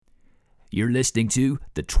You're listening to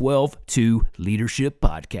the 12-2 Leadership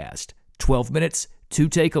Podcast. 12 minutes, 2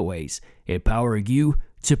 takeaways, empowering you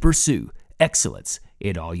to pursue excellence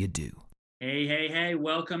in all you do. Hey,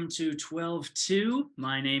 welcome to 12-2.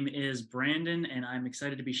 My name is Brandon, and I'm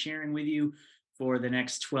excited to be sharing with you for the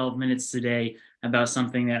next 12 minutes today about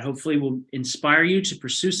something that hopefully will inspire you to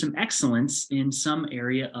pursue some excellence in some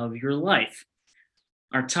area of your life.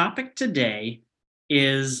 Our topic today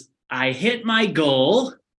is, I hit my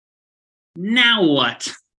goal. Now what?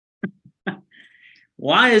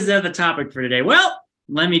 Why is that the topic for today? Well,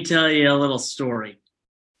 let me tell you a little story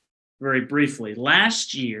very briefly.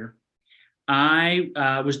 Last year, I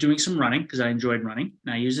was doing some running because I enjoyed running.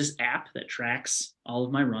 And I use this app that tracks all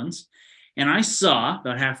of my runs. And I saw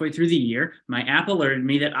about halfway through the year, my app alerted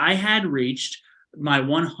me that I had reached my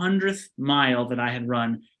 100th mile that I had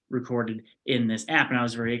run recorded in this app. And I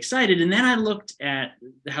was very excited. And then I looked at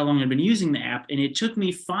how long I'd been using the app, and it took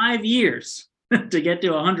me 5 years to get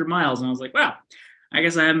to 100 miles. And I was like, wow, I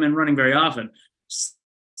guess I haven't been running very often.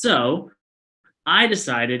 So I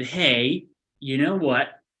decided, hey, you know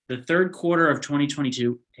what? The third quarter of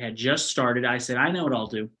 2022 had just started. I said, I know what I'll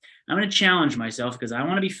do. I'm going to challenge myself because I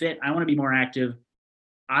want to be fit. I want to be more active.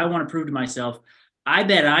 I want to prove to myself, I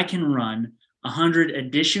bet I can run 100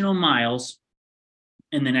 additional miles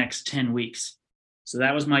in the next 10 weeks. So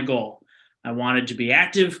that was my goal. I wanted to be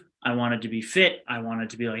active. I wanted to be fit. I wanted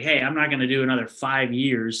to be like, hey, I'm not going to do another 5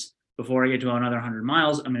 years before I get to another 100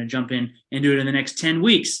 miles. I'm going to jump in and do it in the next 10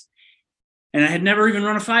 weeks. And I had never even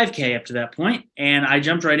run a 5K up to that point. And I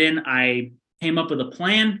jumped right in. I came up with a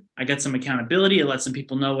plan. I got some accountability. I let some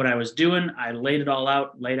people know what I was doing. I laid it all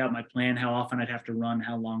out, laid out my plan, how often I'd have to run,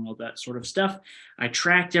 how long, all that sort of stuff. I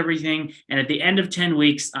tracked everything. And at the end of 10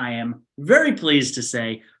 weeks, I am very pleased to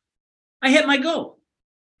say I hit my goal.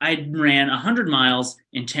 I ran 100 miles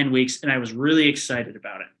in 10 weeks, and I was really excited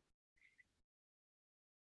about it.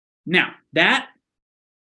 Now, that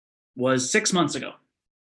was 6 months ago.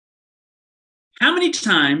 How many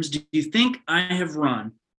times do you think I have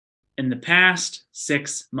run in the past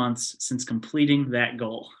 6 months since completing that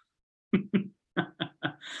goal?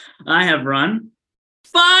 I have run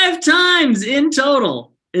 5 times in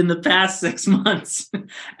total in the past 6 months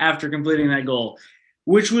after completing that goal,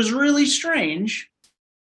 which was really strange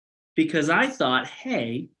because I thought,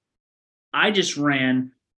 hey, I just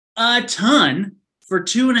ran a ton for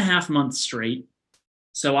 2.5 months straight.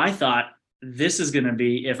 So I thought, this is going to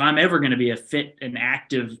be, if I'm ever going to be a fit and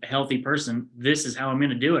active, healthy person, this is how I'm going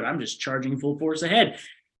to do it. I'm just charging full force ahead.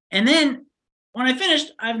 And then when I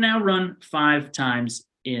finished, I've now run 5 times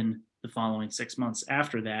in the following 6 months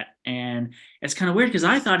after that. And it's kind of weird because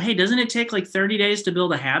I thought, hey, doesn't it take like 30 days to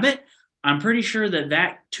build a habit? I'm pretty sure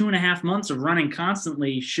that 2.5 months of running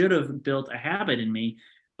constantly should have built a habit in me,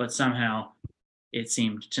 but somehow it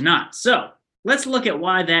seemed to not. So let's look at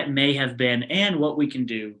why that may have been and what we can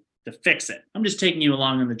do to fix it. I'm just taking you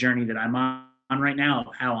along on the journey that I'm on right now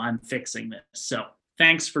of how I'm fixing this. So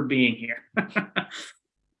thanks for being here.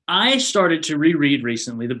 I started to reread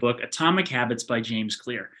recently the book Atomic Habits by James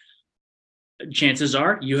Clear. Chances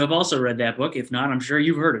are you have also read that book. If not, I'm sure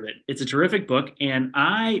you've heard of it. It's a terrific book. And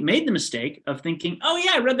I made the mistake of thinking, oh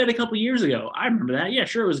yeah, I read that a couple years ago. I remember that. Yeah,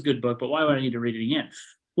 sure, it was a good book, but why would I need to read it again?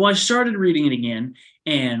 Well, I started reading it again,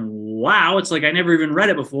 and wow, it's like I never even read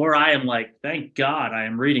it before. I am like, thank God I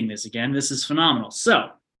am reading this again. This is phenomenal.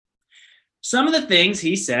 So some of the things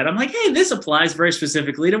he said, I'm like, hey, this applies very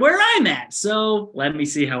specifically to where I'm at. So let me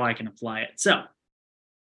see how I can apply it. So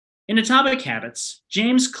in Atomic Habits,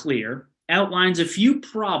 James Clear outlines a few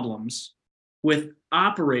problems with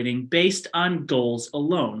operating based on goals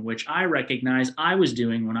alone, which I recognize I was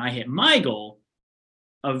doing when I hit my goal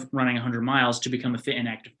of running 100 miles to become a fit and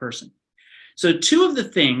active person. So 2 of the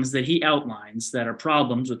things that he outlines that are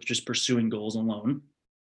problems with just pursuing goals alone,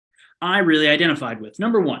 I really identified with.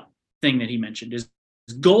 Number 1 thing that he mentioned is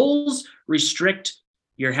goals restrict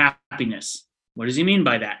your happiness. What does he mean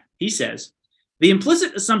by that? He says, the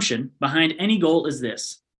implicit assumption behind any goal is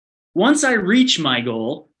this: once I reach my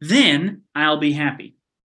goal, then I'll be happy.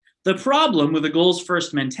 The problem with the goals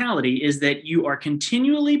first mentality is that you are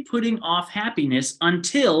continually putting off happiness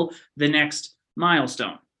until the next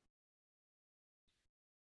milestone.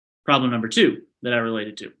 Problem number 2 that I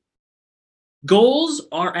related to. Goals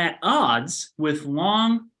are at odds with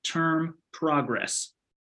long-term progress.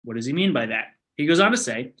 What does he mean by that? He goes on to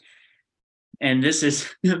say, and this is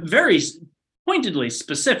very pointedly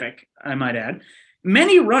specific, I might add,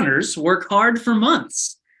 many runners work hard for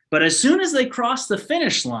months. But as soon as they cross the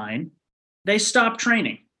finish line, they stop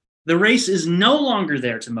training. The race is no longer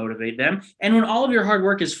there to motivate them. And when all of your hard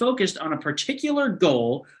work is focused on a particular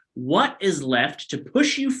goal, what is left to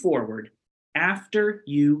push you forward after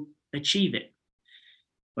you achieve it?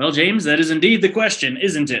 Well, James, that is indeed the question,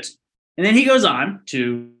 isn't it? And then he goes on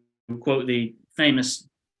to quote the famous,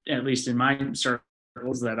 at least in my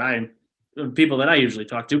circles people that I usually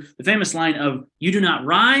talk to, the famous line of, "You do not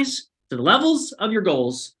rise to the levels of your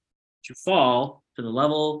goals, to fall to the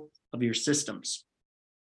level of your systems."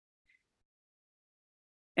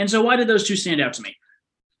 And so why did those two stand out to me?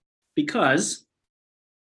 Because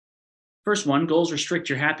first one, goals restrict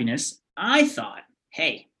your happiness. I thought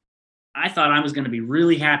I was going to be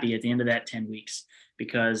really happy at the end of that 10 weeks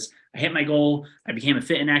because I hit my goal. I became a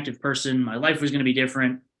fit and active person. My life was going to be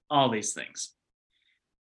different, all these things.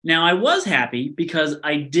 Now, I was happy because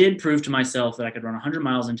I did prove to myself that I could run 100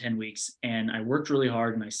 miles in 10 weeks, and I worked really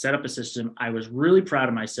hard and I set up a system. I was really proud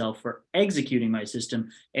of myself for executing my system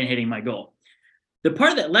and hitting my goal. The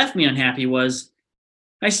part that left me unhappy was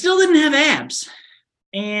I still didn't have abs.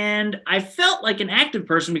 And I felt like an active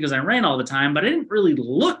person because I ran all the time, but I didn't really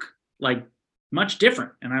look like much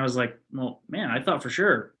different. And I was like, well, man, I thought for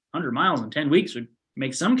sure 100 miles in 10 weeks would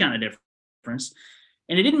make some kind of difference.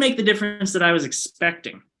 And it didn't make the difference that I was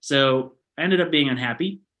expecting. So I ended up being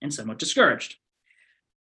unhappy and somewhat discouraged.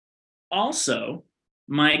 Also,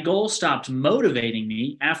 my goal stopped motivating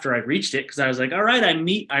me after I reached it because I was like, all right,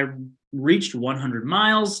 I reached 100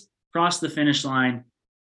 miles, crossed the finish line.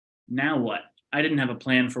 Now what? I didn't have a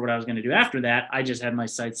plan for what I was going to do after that. I just had my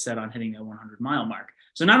sights set on hitting that 100-mile mark.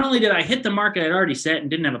 So not only did I hit the mark I had already set and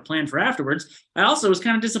didn't have a plan for afterwards, I also was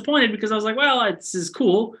kind of disappointed because I was like, well, this is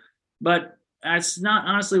cool, but that's not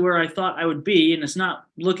honestly where I thought I would be, and it's not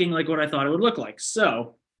looking like what I thought it would look like.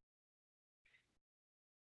 So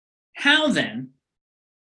how then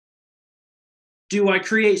do I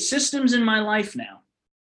create systems in my life now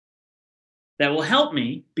that will help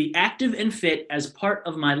me be active and fit as part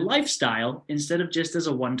of my lifestyle instead of just as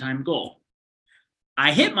a one-time goal?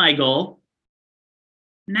 I hit my goal.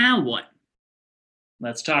 Now what?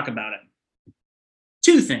 Let's talk about it.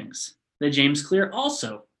 Two things that James Clear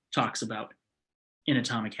also talks about in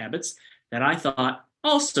Atomic Habits that I thought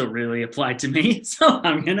also really applied to me. So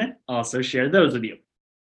I'm going to also share those with you.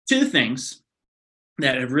 Two things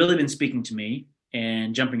that have really been speaking to me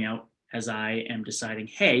and jumping out as I am deciding,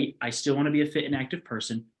 hey, I still want to be a fit and active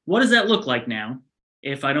person. What does that look like now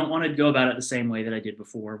if I don't want to go about it the same way that I did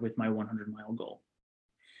before with my 100-mile goal?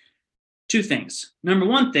 Two things. Number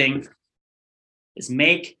one thing is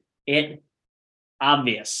make it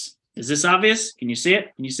obvious. Is this obvious? Can you see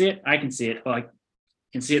it? Can you see it? I can see it. Well, I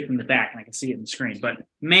can see it from the back and I can see it in the screen, but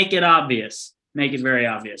make it obvious. Make it very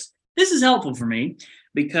obvious. This is helpful for me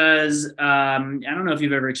because I don't know if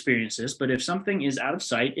you've ever experienced this, but if something is out of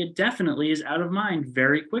sight, it definitely is out of mind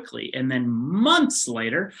very quickly. And then months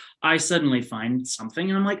later, I suddenly find something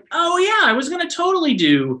and I'm like, oh yeah, I was going to totally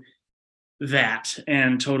do that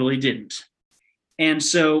and totally didn't. And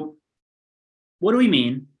so what do we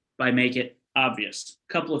mean by make it obvious?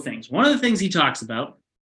 A couple of things. One of the things he talks about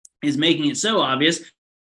is making it so obvious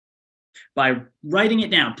by writing it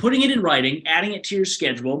down, putting it in writing, adding it to your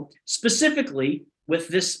schedule, specifically with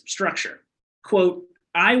this structure. Quote,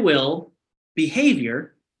 I will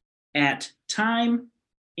behavior at time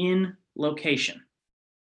in location.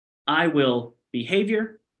 I will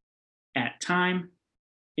behavior at time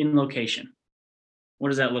in location. What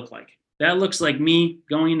does that look like? That looks like me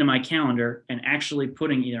going into my calendar and actually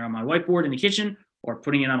putting either on my whiteboard in the kitchen or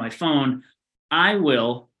putting it on my phone. I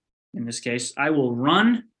will, in this case, I will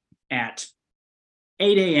run at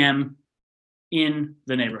 8 a.m. in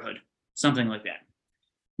the neighborhood, something like that.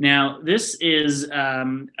 Now, this has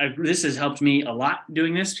helped me a lot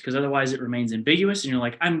doing this because otherwise it remains ambiguous and you're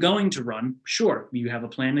like, I'm going to run. Sure, you have a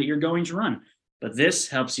plan that you're going to run, but this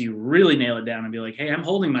helps you really nail it down and be like, hey, I'm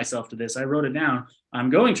holding myself to this. I wrote it down. I'm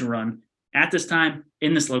going to run at this time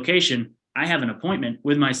in this location. I have an appointment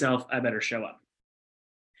with myself. I better show up.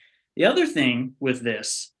 The other thing with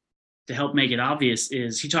this to help make it obvious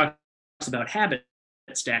is he talks about habit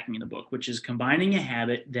stacking in the book, which is combining a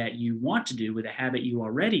habit that you want to do with a habit you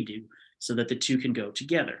already do so that the two can go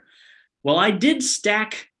together. Well, I did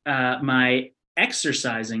stack my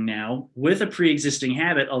exercising now with a pre-existing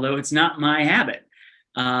habit, although it's not my habit.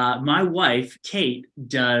 My wife, Kate,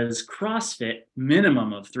 does CrossFit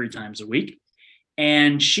minimum of 3 times a week,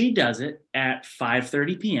 and she does it at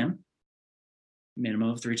 5:30 p.m., minimum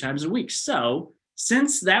of 3 times a week. So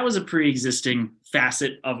since that was a pre-existing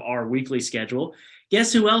facet of our weekly schedule,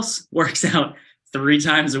 guess who else works out 3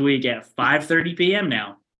 times a week at 5:30 p.m.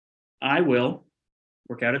 now? I will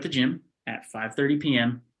work out at the gym at 5:30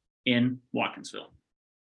 p.m. in Watkinsville.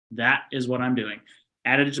 That is what I'm doing.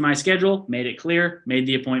 Added it to my schedule, made it clear, made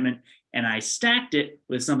the appointment, and I stacked it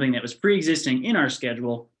with something that was pre-existing in our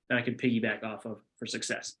schedule that I could piggyback off of for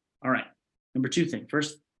success. All right. Number two thing.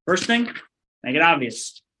 First thing, make it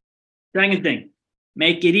obvious. Second thing,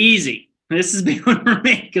 make it easy. This is a big one for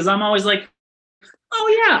me because I'm always like,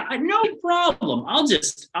 oh yeah, no problem. I'll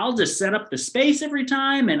just set up the space every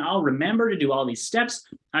time and I'll remember to do all these steps.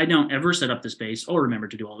 I don't ever set up the space or remember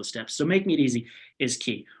to do all the steps. So making it easy is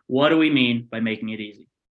key. What do we mean by making it easy?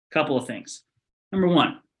 Couple of things. Number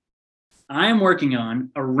one, I am working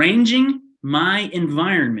on arranging my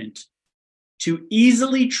environment to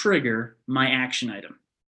easily trigger my action item.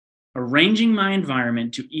 Arranging my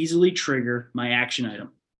environment to easily trigger my action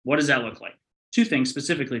item. What does that look like? Two things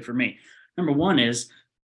specifically for me. Number one is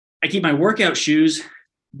I keep my workout shoes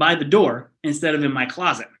by the door instead of in my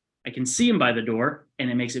closet. I can see them by the door, and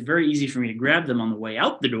it makes it very easy for me to grab them on the way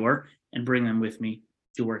out the door and bring them with me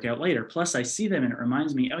to work out later. Plus, I see them and it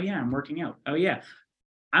reminds me, oh yeah, I'm working out. Oh yeah,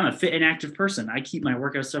 I'm a fit and active person. I keep my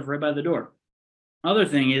workout stuff right by the door. Other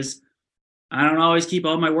thing is I don't always keep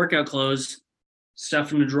all my workout clothes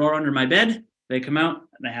stuffed in the drawer under my bed. They come out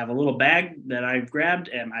and I have a little bag that I've grabbed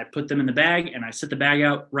and I put them in the bag and I set the bag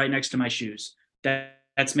out right next to my shoes.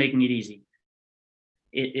 That's making it easy.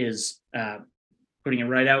 It is putting it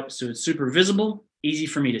right out so it's super visible, easy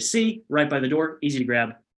for me to see, right by the door, easy to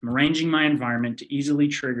grab. I'm arranging my environment to easily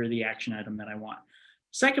trigger the action item that I want.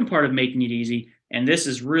 Second part of making it easy, and this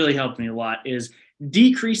has really helped me a lot, is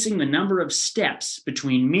decreasing the number of steps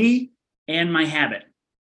between me and my habit.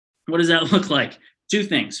 What does that look like? Two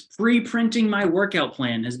things. Pre-printing my workout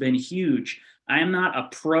plan has been huge. I am not a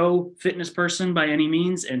pro fitness person by any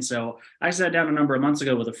means. And so I sat down a number of months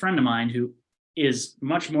ago with a friend of mine who is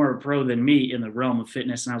much more a pro than me in the realm of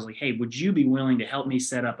fitness. And I was like, hey, would you be willing to help me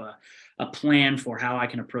set up a plan for how I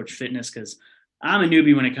can approach fitness? Because I'm a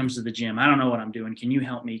newbie when it comes to the gym. I don't know what I'm doing. Can you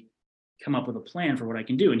help me come up with a plan for what I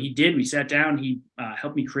can do? And he did. We sat down. He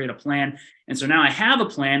helped me create a plan. And so now I have a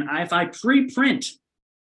plan. If I pre-print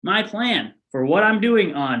my plan for what I'm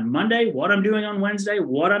doing on Monday, what I'm doing on Wednesday,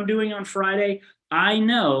 what I'm doing on Friday, I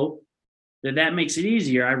know that makes it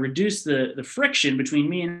easier. I reduce the friction between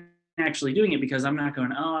me and actually doing it because I'm not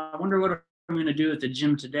going, oh, I wonder what I'm going to do at the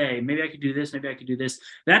gym today. Maybe I could do this. Maybe I could do this.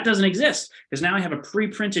 That doesn't exist because now I have a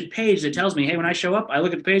pre-printed page that tells me, hey, when I show up, I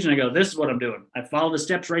look at the page and I go, this is what I'm doing. I follow the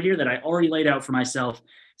steps right here that I already laid out for myself.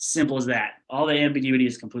 Simple as that. All the ambiguity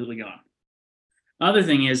is completely gone. Other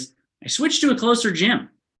thing is I switched to a closer gym.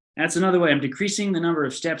 That's another way. I'm decreasing the number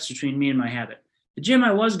of steps between me and my habit. The gym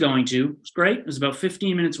I was going to was great. It was about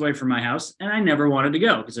 15 minutes away from my house, and I never wanted to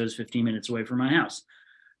go because it was 15 minutes away from my house.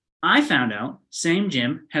 I found out same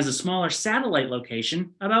gym has a smaller satellite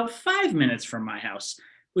location about 5 minutes from my house,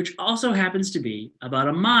 which also happens to be about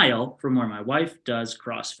a mile from where my wife does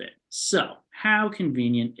CrossFit. So how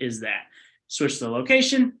convenient is that? Switch the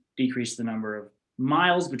location, decrease the number of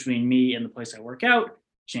miles between me and the place I work out,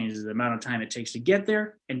 changes the amount of time it takes to get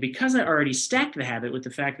there. And because I already stacked the habit with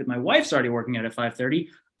the fact that my wife's already working out at 5:30,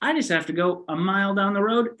 I just have to go a mile down the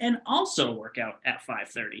road and also work out at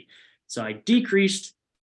 5:30. So I decreased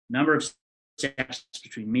the number of steps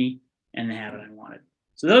between me and the habit I wanted.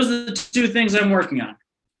 So those are the two things I'm working on: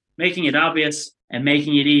 making it obvious and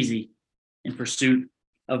making it easy in pursuit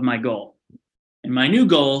of my goal. And my new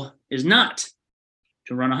goal is not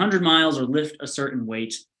to run 100 miles or lift a certain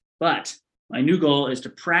weight, but my new goal is to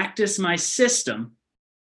practice my system,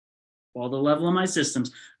 all the level of my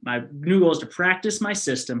systems. My new goal is to practice my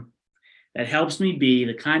system that helps me be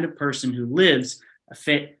the kind of person who lives a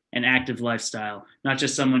fit and active lifestyle, not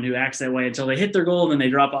just someone who acts that way until they hit their goal and then they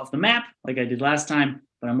drop off the map like I did last time,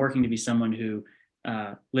 but I'm working to be someone who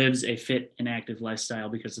lives a fit and active lifestyle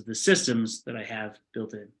because of the systems that I have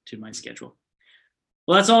built into my schedule.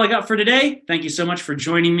 Well, that's all I got for today. Thank you so much for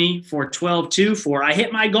joining me for 12-2 for I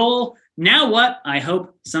Hit My Goal. Now what? I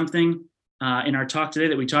hope something in our talk today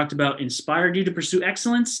that we talked about inspired you to pursue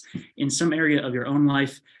excellence in some area of your own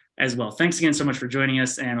life as well. Thanks again so much for joining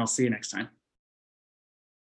us, and I'll see you next time.